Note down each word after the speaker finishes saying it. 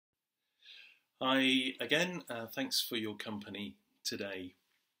Hi again, thanks for your company today.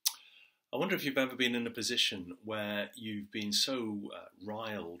 I wonder if you've ever been in a position where you've been so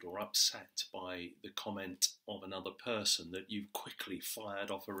riled or upset by the comment of another person that you've quickly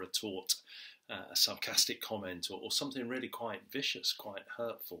fired off a retort, a sarcastic comment, or something really quite vicious, quite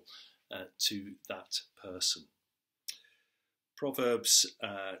hurtful to that person. Proverbs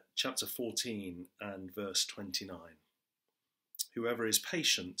chapter 14 and verse 29. Whoever is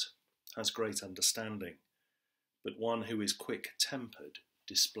patient has great understanding, but one who is quick-tempered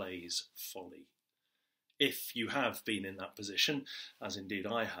displays folly. If you have been in that position, as indeed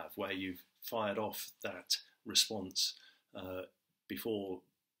I have, where you've fired off that response before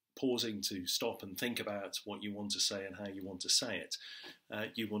pausing to stop and think about what you want to say and how you want to say it,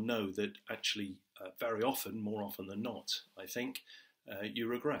 you will know that actually very often, more often than not, I think, you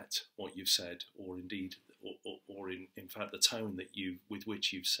regret what you've said, or indeed, or in fact the tone that with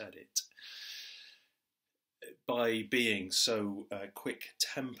which you've said it. By being so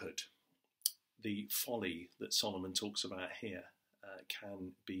quick-tempered, the folly that Solomon talks about here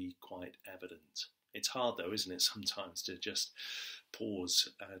can be quite evident. It's hard though, isn't it, sometimes to just pause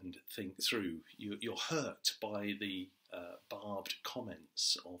and think through. You're hurt by the barbed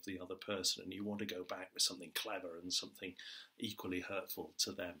comments of the other person, and you want to go back with something clever and something equally hurtful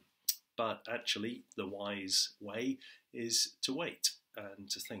to them. But actually, the wise way is to wait and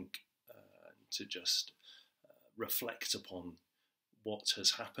to think, to just reflect upon what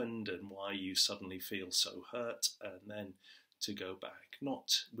has happened and why you suddenly feel so hurt, and then to go back,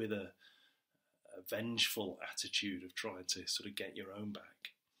 not with a vengeful attitude of trying to sort of get your own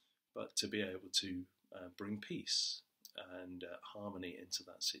back, but to be able to bring peace and harmony into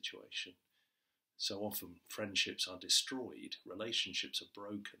that situation. So often friendships are destroyed, relationships are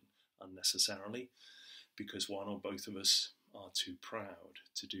broken unnecessarily, because one or both of us are too proud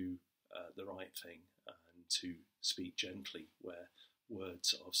to do the right thing and to speak gently where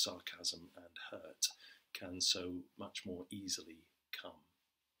words of sarcasm and hurt can so much more easily come.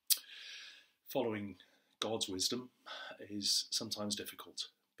 Following God's wisdom is sometimes difficult,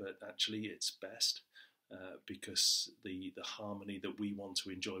 but actually it's best because the harmony that we want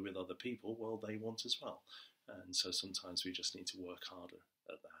to enjoy with other people, well, they want as well. And so sometimes we just need to work harder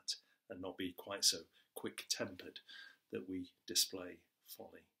at that and not be quite so quick-tempered that we display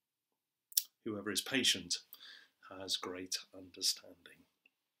folly. Whoever is patient has great understanding.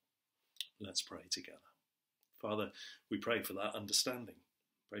 Let's pray together. Father, we pray for that understanding.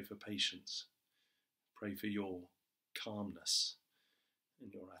 Pray for patience. Pray for your calmness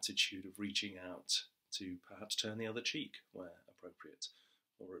and your attitude of reaching out to perhaps turn the other cheek where appropriate,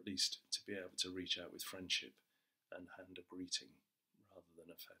 or at least to be able to reach out with friendship and hand a greeting rather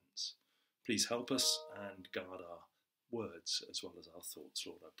than offence. Please help us and guard our words as well as our thoughts,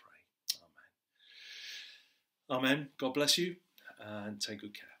 Lord, I pray. Amen. Amen. God bless you and take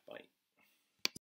good care. Bye.